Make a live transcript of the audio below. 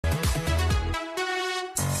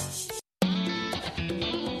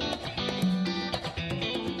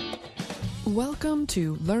Welcome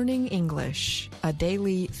to Learning English, a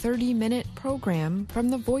daily 30-minute program from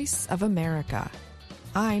the Voice of America.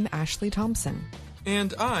 I'm Ashley Thompson.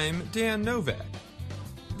 And I'm Dan Novak.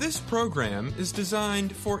 This program is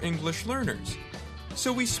designed for English learners,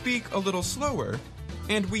 so we speak a little slower,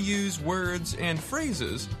 and we use words and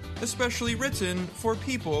phrases especially written for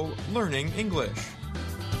people learning English.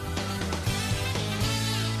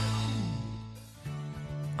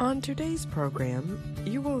 On today's program,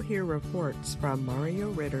 you will hear reports from Mario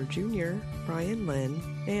Ritter Jr., Brian Lynn,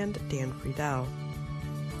 and Dan Friedel.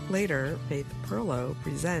 Later, Faith Perlow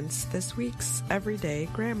presents this week's Everyday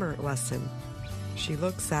Grammar lesson. She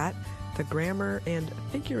looks at the grammar and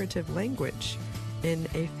figurative language in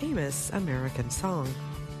a famous American song.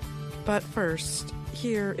 But first,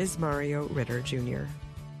 here is Mario Ritter Jr.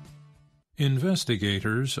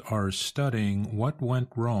 Investigators are studying what went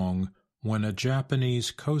wrong when a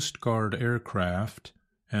Japanese Coast Guard aircraft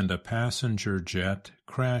and a passenger jet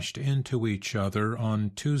crashed into each other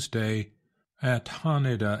on Tuesday at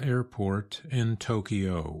Haneda Airport in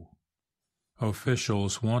Tokyo.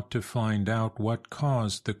 Officials want to find out what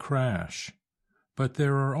caused the crash, but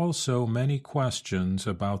there are also many questions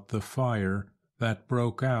about the fire that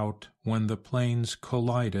broke out when the planes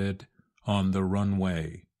collided on the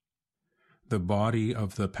runway. The body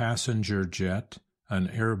of the passenger jet, an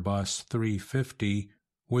Airbus 350,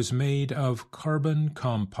 was made of carbon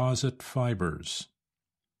composite fibers.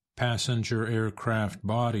 Passenger aircraft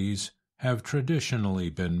bodies have traditionally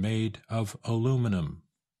been made of aluminum.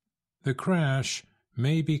 The crash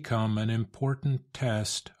may become an important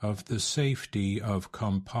test of the safety of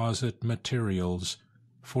composite materials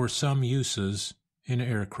for some uses in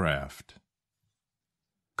aircraft.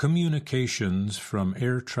 Communications from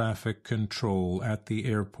air traffic control at the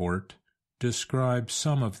airport describe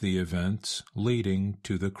some of the events leading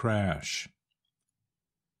to the crash.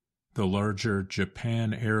 The larger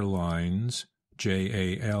Japan Airlines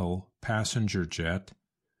JAL passenger jet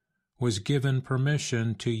was given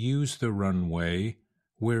permission to use the runway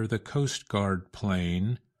where the Coast Guard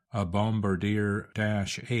plane, a Bombardier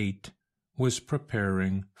Dash 8, was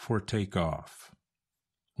preparing for takeoff.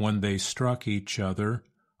 When they struck each other,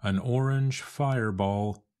 an orange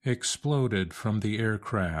fireball exploded from the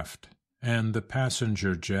aircraft, and the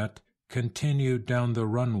passenger jet continued down the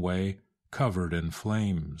runway covered in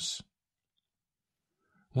flames.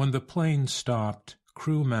 When the plane stopped,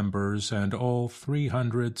 crew members and all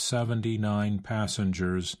 379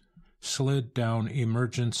 passengers slid down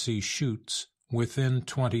emergency chutes within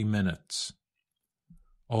 20 minutes.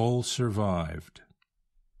 All survived.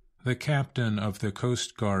 The captain of the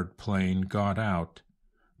Coast Guard plane got out,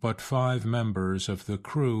 but 5 members of the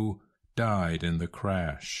crew died in the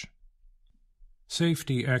crash.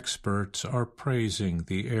 Safety experts are praising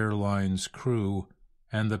the airline's crew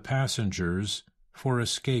and the passengers for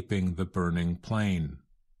escaping the burning plane.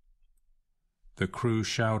 The crew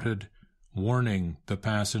shouted, warning the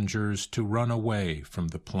passengers to run away from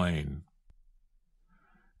the plane.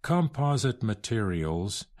 Composite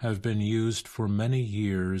materials have been used for many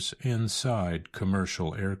years inside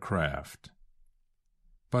commercial aircraft.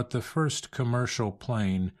 But the first commercial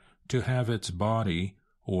plane to have its body,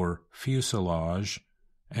 or fuselage,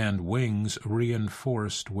 and wings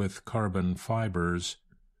reinforced with carbon fibers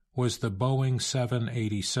was the Boeing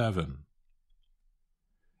 787.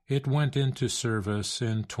 It went into service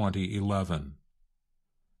in 2011.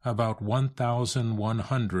 About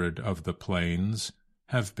 1,100 of the planes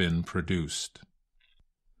have been produced.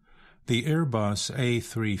 The Airbus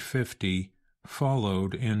A350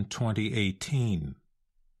 followed in 2018.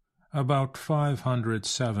 About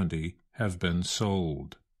 570 have been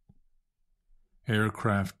sold.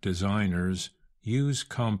 Aircraft designers use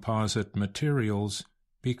composite materials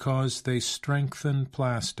because they strengthen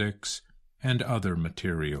plastics and other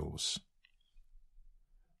materials.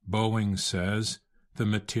 Boeing says the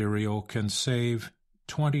material can save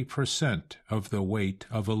 20% of the weight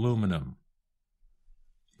of aluminum.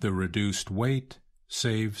 The reduced weight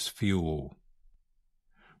saves fuel.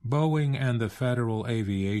 Boeing and the Federal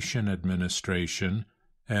Aviation Administration,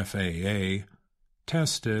 FAA,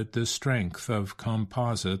 tested the strength of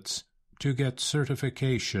composites to get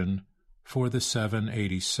certification for the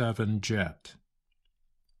 787 jet.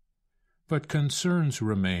 But concerns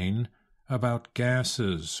remain about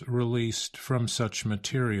gases released from such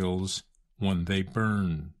materials when they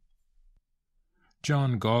burn.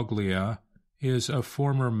 John Goglia is a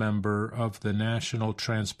former member of the National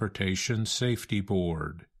Transportation Safety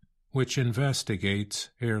Board, which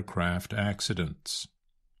investigates aircraft accidents.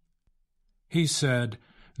 He said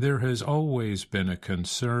there has always been a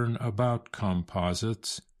concern about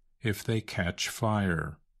composites if they catch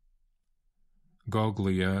fire.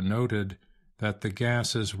 Goglia noted that the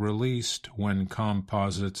gases released when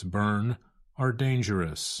composites burn are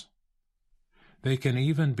dangerous. They can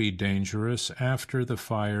even be dangerous after the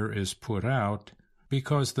fire is put out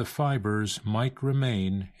because the fibers might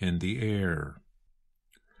remain in the air.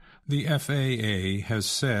 The FAA has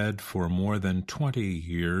said for more than 20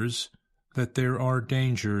 years that there are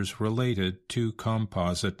dangers related to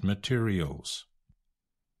composite materials.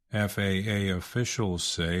 FAA officials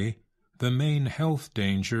say the main health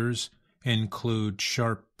dangers include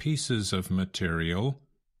sharp pieces of material,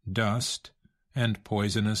 dust, and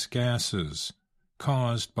poisonous gases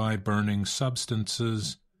caused by burning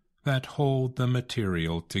substances that hold the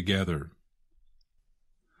material together.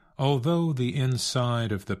 Although the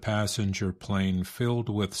inside of the passenger plane filled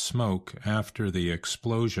with smoke after the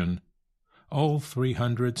explosion, all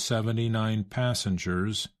 379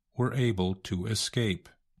 passengers were able to escape.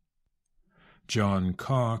 John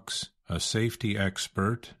Cox, a safety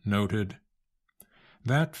expert, noted,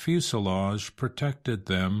 "That fuselage protected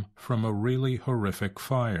them from a really horrific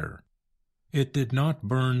fire. It did not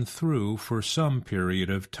burn through for some period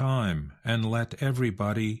of time and let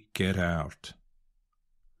everybody get out."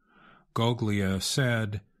 Goglia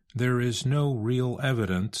said there is no real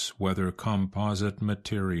evidence whether composite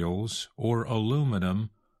materials or aluminum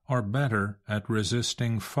are better at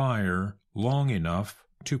resisting fire long enough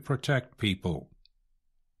to protect people.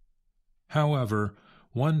 However,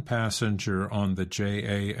 one passenger on the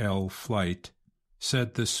JAL flight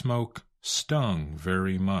said the smoke stung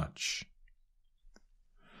very much.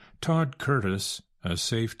 Todd Curtis, a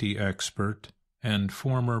safety expert and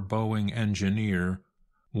former Boeing engineer,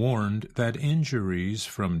 warned that injuries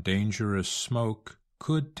from dangerous smoke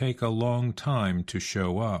could take a long time to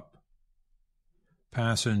show up.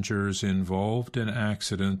 Passengers involved in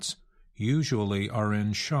accidents usually are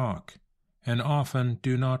in shock and often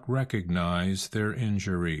do not recognize their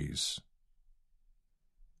injuries.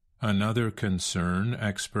 Another concern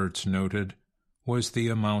experts noted was the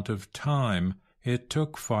amount of time it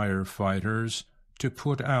took firefighters to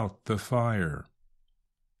put out the fire.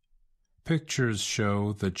 Pictures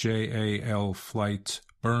show the JAL flight's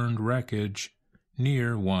burned wreckage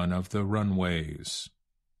near one of the runways.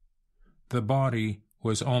 The body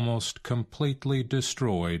was almost completely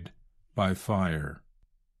destroyed by fire.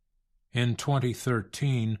 In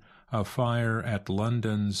 2013, a fire at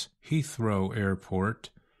London's Heathrow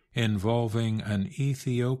Airport involving an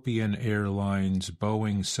Ethiopian Airlines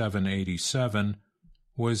Boeing 787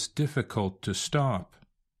 was difficult to stop.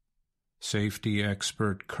 Safety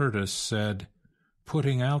expert Curtis said,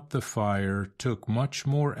 "Putting out the fire took much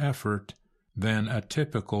more effort than a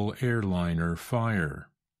typical airliner fire."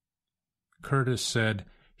 Curtis said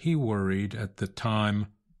he worried at the time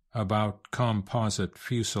about composite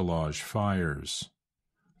fuselage fires.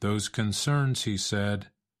 Those concerns, he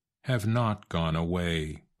said, have not gone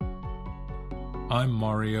away. I'm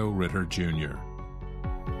Mario Ritter, Jr.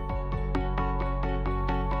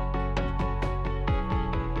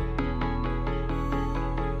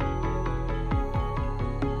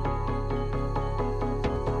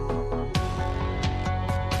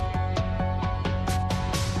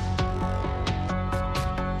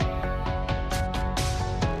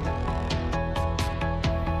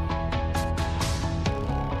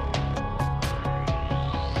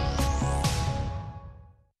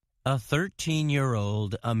 A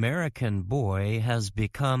 13-year-old American boy has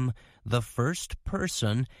become the first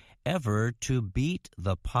person ever to beat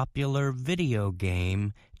the popular video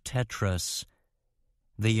game Tetris.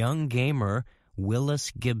 The young gamer,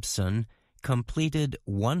 Willis Gibson, completed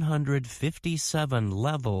 157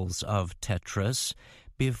 levels of Tetris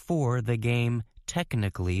before the game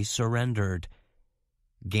technically surrendered.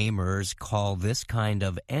 Gamers call this kind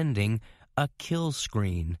of ending a kill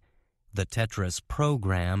screen. The Tetris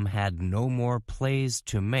program had no more plays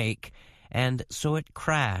to make, and so it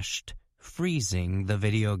crashed, freezing the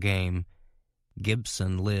video game.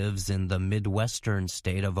 Gibson lives in the Midwestern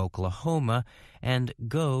state of Oklahoma and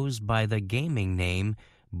goes by the gaming name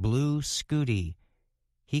Blue Scooty.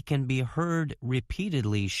 He can be heard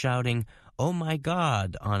repeatedly shouting, "Oh my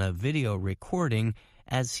God," on a video recording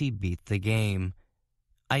as he beat the game.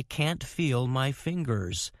 "I can't feel my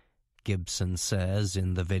fingers," Gibson says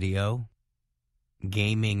in the video.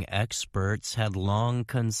 Gaming experts had long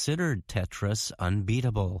considered Tetris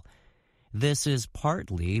unbeatable. This is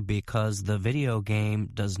partly because the video game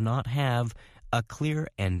does not have a clear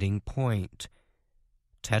ending point.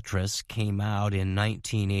 Tetris came out in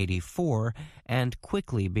 1984 and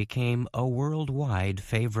quickly became a worldwide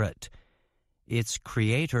favorite. Its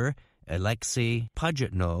creator, Alexei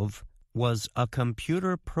Pajitnov, was a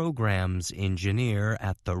computer programs engineer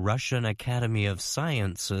at the Russian Academy of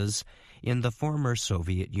Sciences in the former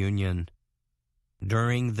Soviet Union.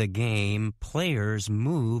 During the game, players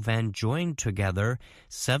move and join together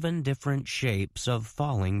 7 different shapes of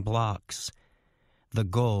falling blocks. The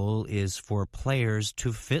goal is for players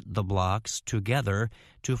to fit the blocks together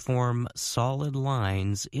to form solid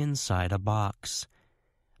lines inside a box.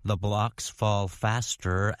 The blocks fall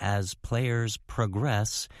faster as players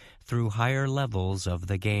progress through higher levels of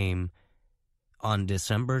the game. On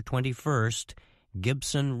December 21st,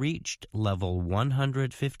 Gibson reached level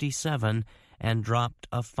 157 and dropped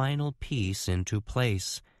a final piece into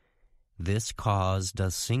place. This caused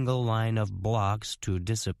a single line of blocks to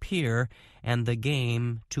disappear and the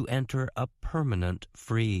game to enter a permanent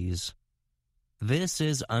freeze. "This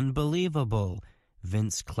is unbelievable,"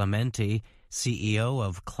 Vince Clementi, CEO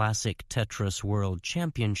of Classic Tetris World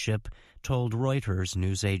Championship, told Reuters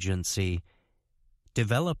news agency.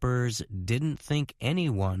 "Developers didn't think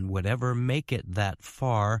anyone would ever make it that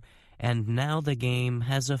far, and now the game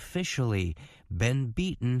has officially been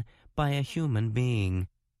beaten by a human being.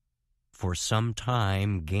 For some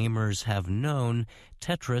time, gamers have known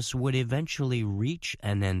Tetris would eventually reach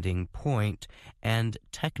an ending point and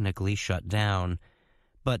technically shut down.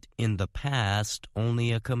 But in the past,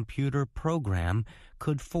 only a computer program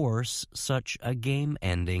could force such a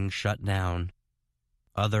game-ending shutdown."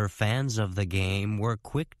 Other fans of the game were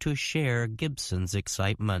quick to share Gibson's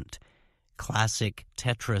excitement. Classic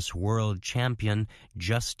Tetris World Champion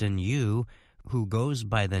Justin Yu, who goes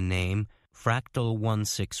by the name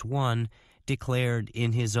Fractal161, declared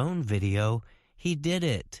in his own video, "He did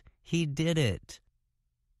it! He did it!"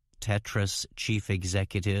 Tetris chief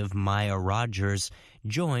executive Maya Rogers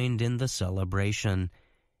joined in the celebration.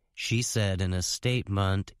 She said in a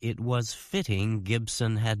statement it was fitting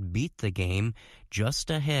Gibson had beat the game just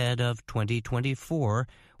ahead of 2024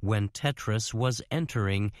 when Tetris was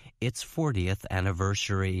entering its 40th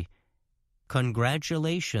anniversary.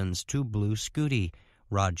 "Congratulations to Blue Scooty,"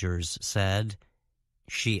 Rogers said.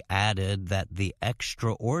 She added that the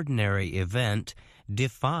extraordinary event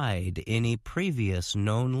defied any previous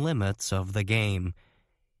known limits of the game.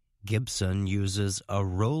 Gibson uses a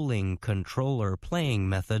rolling controller playing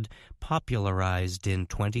method popularized in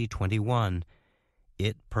 2021.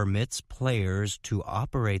 It permits players to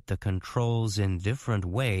operate the controls in different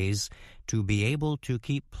ways to be able to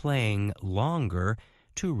keep playing longer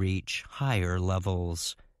to reach higher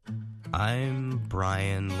levels. I'm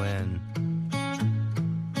Brian Lynn.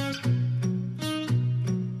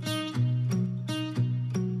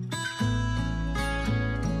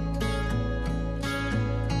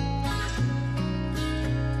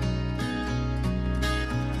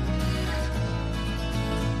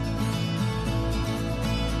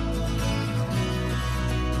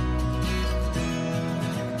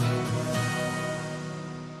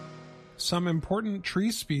 Some important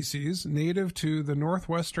tree species native to the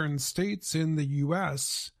northwestern states in the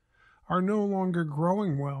U.S. are no longer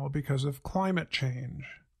growing well because of climate change.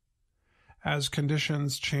 As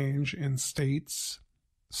conditions change in states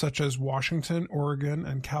such as Washington, Oregon,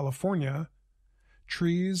 and California,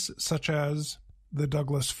 trees such as the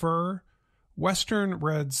Douglas fir, western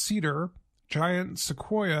red cedar, giant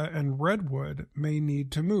sequoia, and redwood may need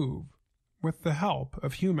to move with the help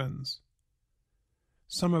of humans.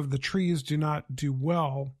 Some of the trees do not do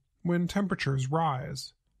well when temperatures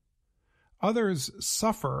rise. Others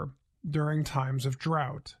suffer during times of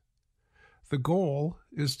drought. The goal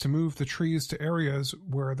is to move the trees to areas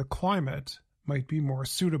where the climate might be more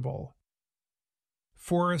suitable.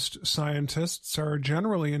 Forest scientists are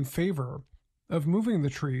generally in favor of moving the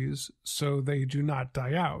trees so they do not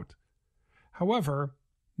die out. However,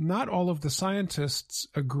 not all of the scientists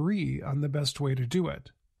agree on the best way to do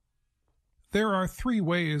it. There are 3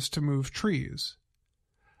 ways to move trees: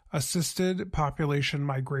 assisted population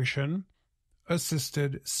migration,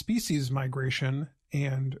 assisted species migration,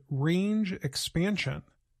 and range expansion.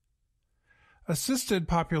 Assisted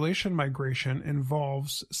population migration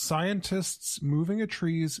involves scientists moving a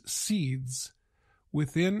tree's seeds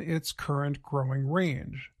within its current growing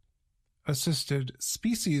range. Assisted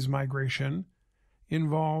species migration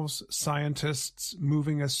involves scientists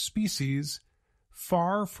moving a species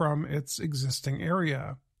far from its existing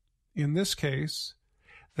area. In this case,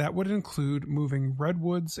 that would include moving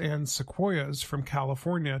redwoods and sequoias from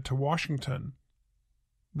California to Washington.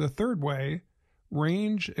 The third way,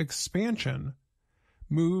 range expansion,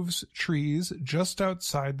 moves trees just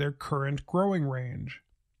outside their current growing range.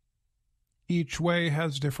 Each way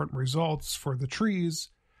has different results for the trees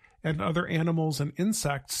and other animals and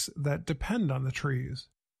insects that depend on the trees.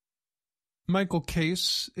 Michael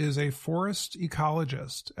Case is a forest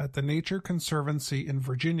ecologist at the Nature Conservancy in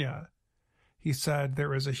Virginia. He said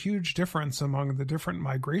there is a huge difference among the different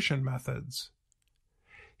migration methods.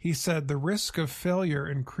 He said the risk of failure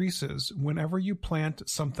increases whenever you plant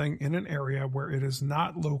something in an area where it is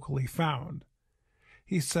not locally found.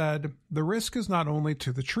 He said the risk is not only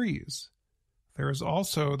to the trees. There is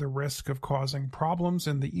also the risk of causing problems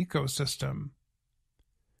in the ecosystem.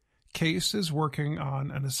 Case is working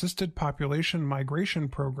on an assisted population migration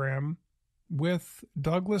program with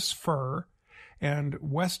Douglas fir and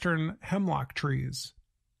western hemlock trees.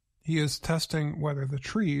 He is testing whether the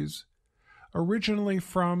trees, originally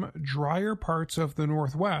from drier parts of the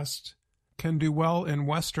Northwest, can do well in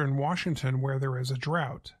western Washington where there is a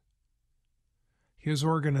drought. His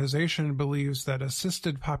organization believes that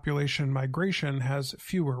assisted population migration has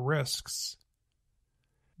fewer risks.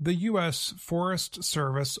 The U.S. Forest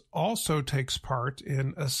Service also takes part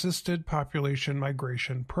in assisted population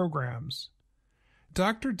migration programs.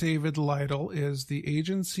 Dr. David Lytle is the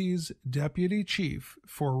agency's deputy chief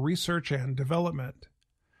for research and development.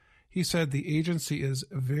 He said the agency is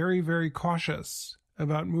very, very cautious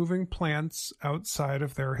about moving plants outside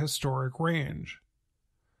of their historic range.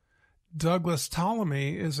 Douglas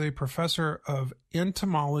Ptolemy is a professor of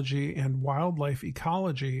entomology and wildlife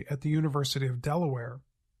ecology at the University of Delaware.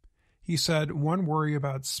 He said one worry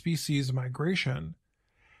about species migration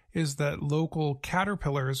is that local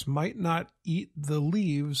caterpillars might not eat the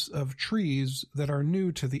leaves of trees that are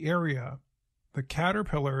new to the area. The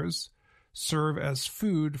caterpillars serve as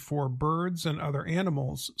food for birds and other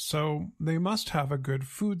animals, so they must have a good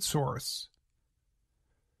food source.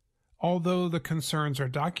 Although the concerns are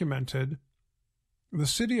documented, the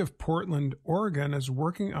city of Portland, Oregon is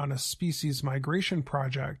working on a species migration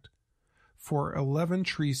project for 11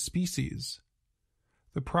 tree species.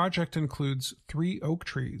 The project includes 3 oak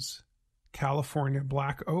trees: California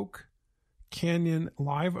black oak, canyon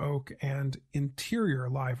live oak, and interior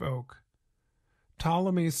live oak.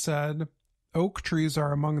 Ptolemy said, "Oak trees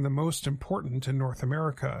are among the most important in North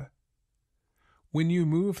America. When you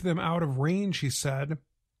move them out of range," he said,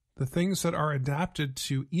 "the things that are adapted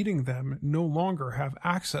to eating them no longer have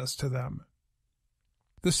access to them."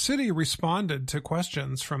 The city responded to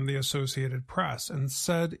questions from the Associated Press and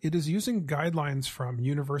said it is using guidelines from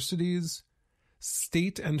universities,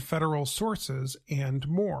 state and federal sources, and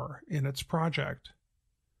more in its project.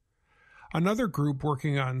 Another group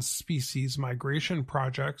working on species migration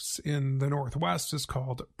projects in the Northwest is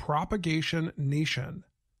called Propagation Nation.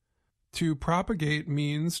 To propagate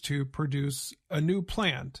means to produce a new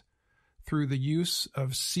plant through the use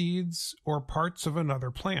of seeds or parts of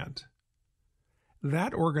another plant.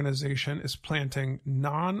 That organization is planting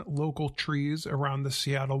non-local trees around the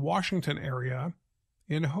Seattle, Washington area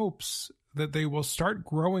in hopes that they will start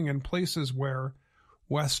growing in places where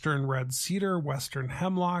western red cedar, western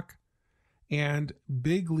hemlock, and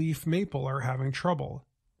big leaf maple are having trouble.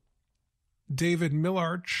 David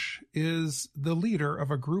Millarch is the leader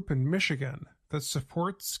of a group in Michigan that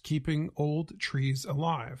supports keeping old trees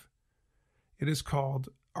alive. It is called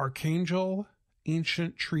Archangel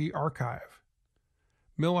Ancient Tree Archive.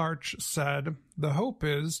 Millarch said the hope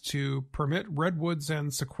is to permit redwoods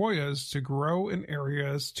and sequoias to grow in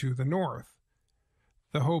areas to the north.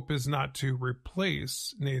 The hope is not to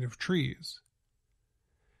replace native trees.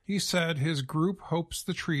 He said his group hopes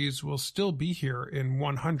the trees will still be here in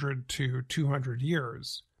 100 to 200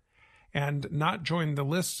 years, and not join the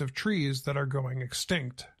list of trees that are going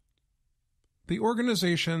extinct. The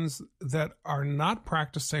organizations that are not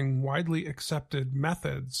practicing widely accepted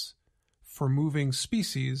methods for moving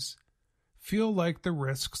species feel like the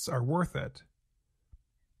risks are worth it.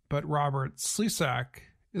 But Robert Slesak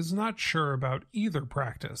is not sure about either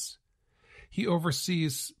practice. He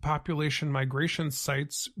oversees population migration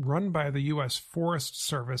sites run by the U.S. Forest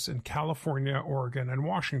Service in California, Oregon, and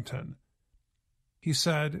Washington. He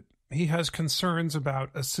said he has concerns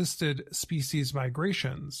about assisted species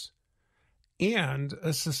migrations and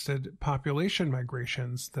assisted population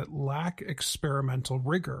migrations that lack experimental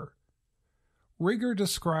rigor. Rigor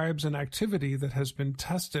describes an activity that has been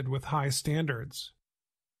tested with high standards.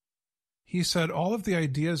 He said all of the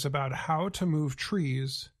ideas about how to move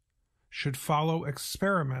trees should follow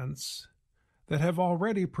experiments that have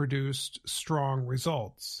already produced strong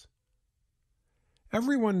results.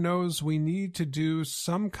 Everyone knows we need to do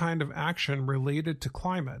some kind of action related to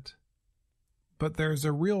climate, but there's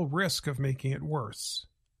a real risk of making it worse.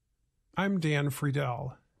 I'm Dan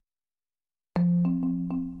Friedel.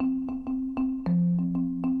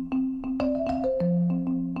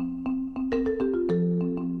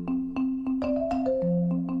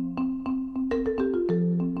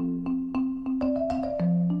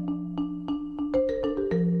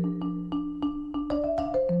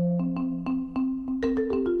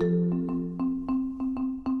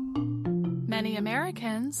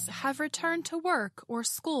 ones have returned to work or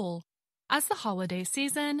school as the holiday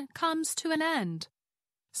season comes to an end.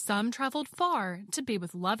 Some traveled far to be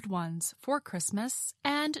with loved ones for Christmas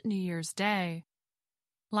and New Year's Day.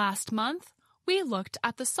 Last month, we looked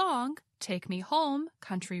at the song Take Me Home,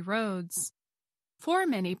 Country Roads. For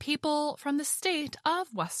many people from the state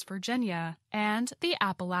of West Virginia and the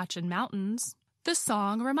Appalachian Mountains, the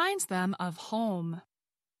song reminds them of home.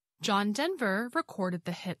 John Denver recorded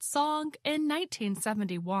the hit song in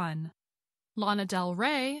 1971. Lana Del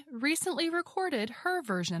Rey recently recorded her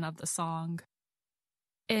version of the song.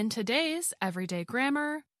 In today's Everyday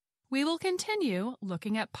Grammar, we will continue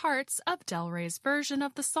looking at parts of Del Rey's version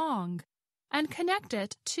of the song and connect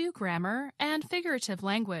it to grammar and figurative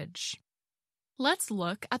language. Let's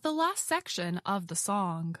look at the last section of the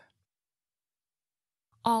song.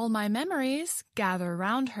 All my memories gather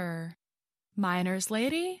round her. Miner's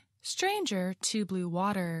lady, stranger to blue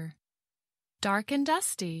water. Dark and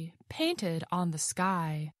dusty, painted on the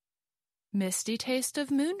sky. Misty taste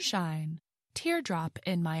of moonshine, teardrop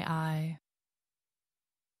in my eye.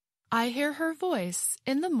 I hear her voice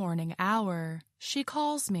in the morning hour. She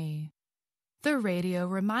calls me. The radio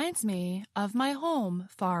reminds me of my home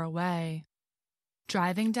far away.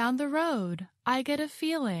 Driving down the road, I get a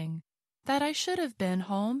feeling that I should have been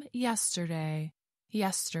home yesterday.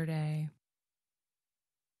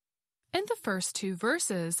 In the first two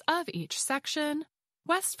verses of each section,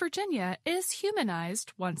 West Virginia is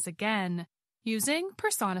humanized once again, using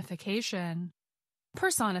personification.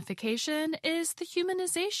 Personification is the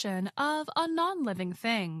humanization of a non-living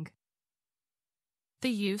thing. The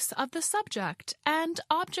use of the subject and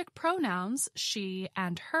object pronouns she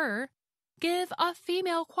and her give a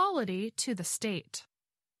female quality to the state.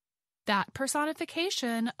 That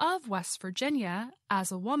personification of West Virginia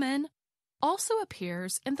as a woman also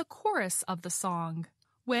appears in the chorus of the song,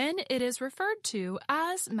 when it is referred to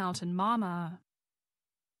as Mountain Mama.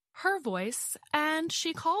 Her voice and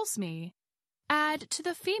she calls me add to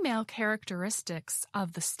the female characteristics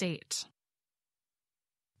of the state.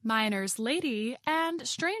 Miner's lady and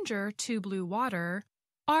stranger to blue water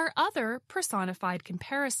are other personified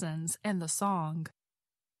comparisons in the song.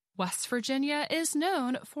 West Virginia is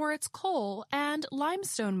known for its coal and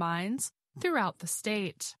limestone mines throughout the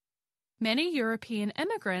state. Many European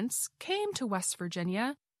immigrants came to West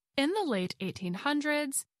Virginia in the late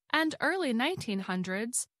 1800s and early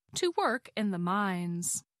 1900s to work in the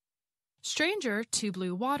mines. Stranger to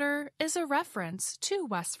blue water is a reference to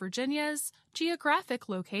West Virginia's geographic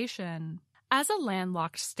location as a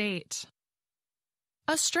landlocked state.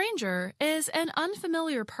 A stranger is an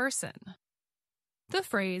unfamiliar person. The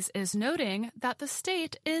phrase is noting that the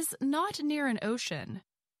state is not near an ocean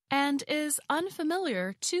and is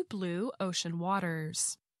unfamiliar to blue ocean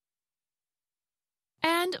waters.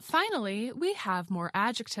 And finally, we have more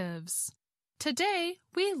adjectives. Today,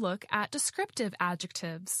 we look at descriptive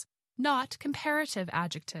adjectives, not comparative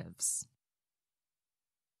adjectives.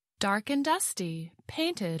 Dark and dusty,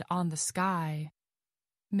 painted on the sky.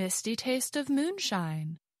 Misty taste of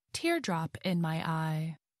moonshine, teardrop in my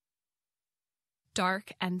eye.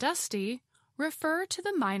 Dark and dusty refer to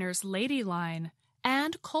the miner's lady line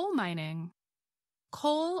and coal mining.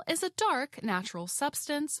 Coal is a dark natural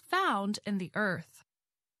substance found in the earth.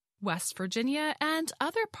 West Virginia and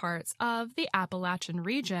other parts of the Appalachian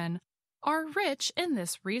region are rich in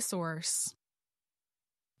this resource.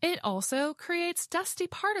 It also creates dusty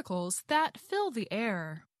particles that fill the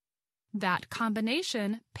air. That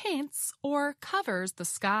combination paints or covers the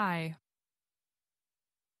sky.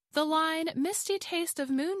 The line misty taste of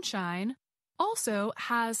moonshine also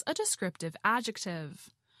has a descriptive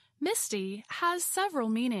adjective. Misty has several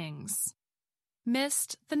meanings.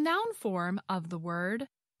 Mist, the noun form of the word,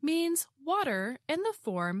 means water in the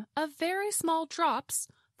form of very small drops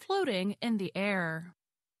floating in the air.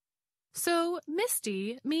 So,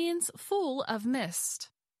 misty means full of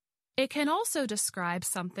mist. It can also describe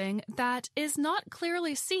something that is not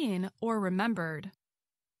clearly seen or remembered.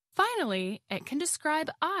 Finally, it can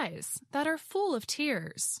describe eyes that are full of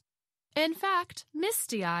tears. In fact,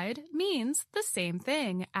 misty-eyed means the same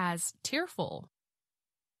thing as tearful.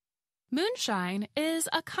 Moonshine is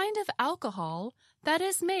a kind of alcohol that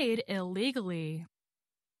is made illegally.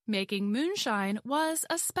 Making moonshine was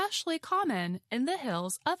especially common in the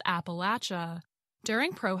hills of Appalachia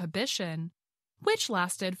during Prohibition, which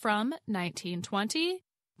lasted from 1920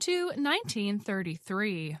 to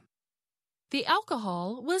 1933. The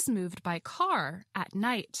alcohol was moved by car at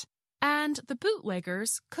night, and the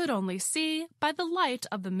bootleggers could only see by the light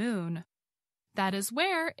of the moon. That is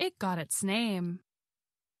where it got its name.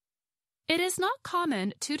 It is not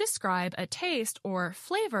common to describe a taste or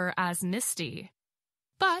flavor as misty.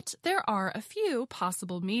 but there are a few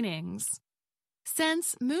possible meanings.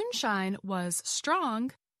 Since moonshine was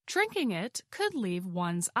strong, drinking it could leave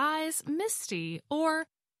one's eyes misty or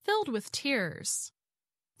filled with tears.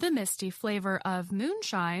 The misty flavor of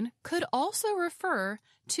moonshine could also refer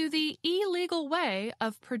to the illegal way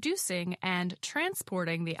of producing and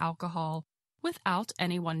transporting the alcohol without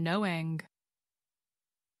anyone knowing.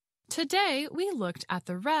 Today, we looked at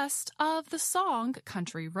the rest of the song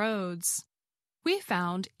Country Roads. We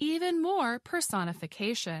found even more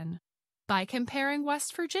personification by comparing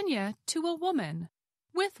West Virginia to a woman,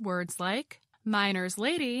 with words like miner's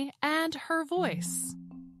lady and her voice.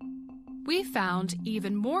 We found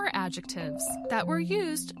even more adjectives that were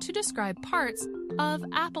used to describe parts of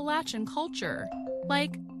Appalachian culture,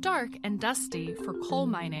 like dark and dusty for coal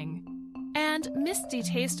mining, and misty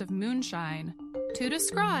taste of moonshine to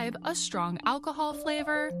describe a strong alcohol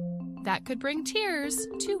flavor that could bring tears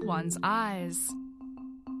to one's eyes.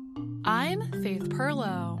 I'm Faith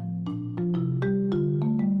Perlow.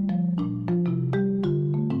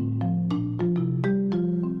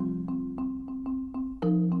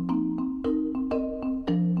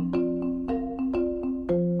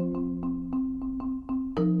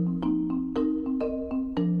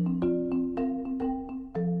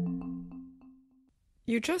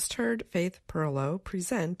 You just heard Faith Perlow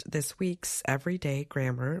present this week's Everyday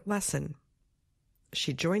Grammar lesson.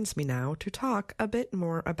 She joins me now to talk a bit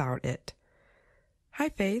more about it. Hi,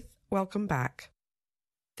 Faith. Welcome back.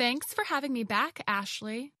 Thanks for having me back,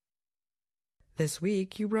 Ashley. This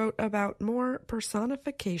week you wrote about more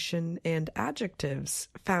personification and adjectives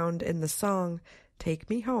found in the song Take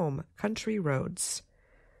Me Home, Country Roads.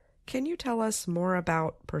 Can you tell us more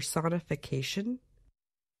about personification?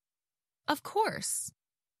 Of course.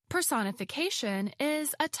 Personification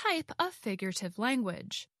is a type of figurative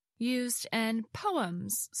language used in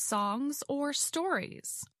poems, songs, or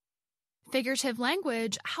stories. Figurative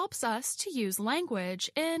language helps us to use language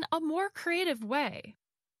in a more creative way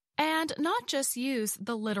and not just use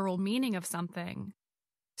the literal meaning of something.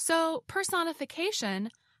 So, personification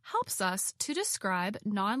helps us to describe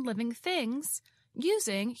non-living things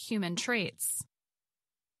using human traits.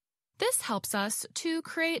 This helps us to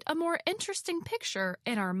create a more interesting picture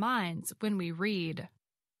in our minds when we read.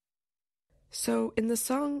 So, in the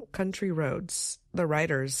song Country Roads, the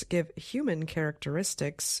writers give human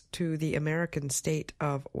characteristics to the American state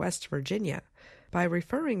of West Virginia by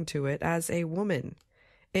referring to it as a woman.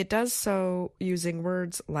 It does so using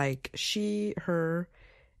words like she, her,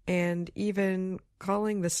 and even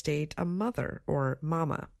calling the state a mother or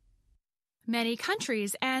mama. Many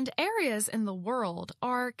countries and areas in the world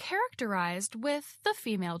are characterized with the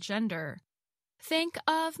female gender. Think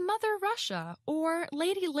of Mother Russia or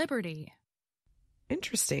Lady Liberty.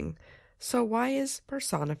 Interesting. So why is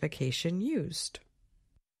personification used?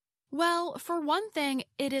 Well, for one thing,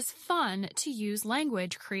 it is fun to use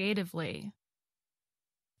language creatively.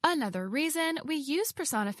 Another reason we use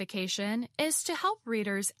personification is to help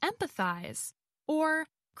readers empathize or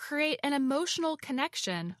create an emotional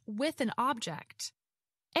connection with an object,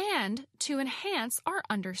 and to enhance our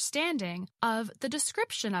understanding of the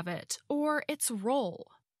description of it or its role.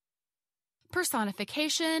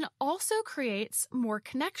 Personification also creates more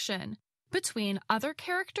connection between other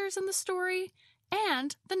characters in the story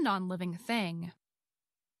and the non-living thing.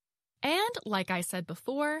 And, like I said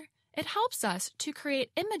before, it helps us to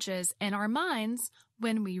create images in our minds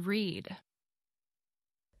when we read.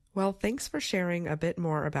 Well, thanks for sharing a bit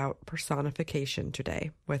more about personification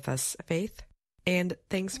today with us, Faith, and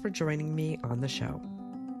thanks for joining me on the show.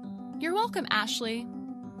 You're welcome, Ashley.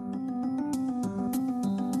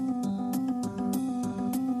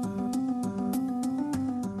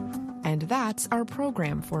 And that's our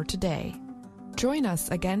program for today. Join us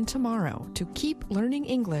again tomorrow to keep learning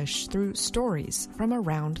English through stories from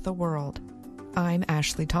around the world. I'm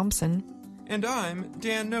Ashley Thompson. And I'm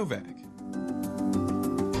Dan Novak.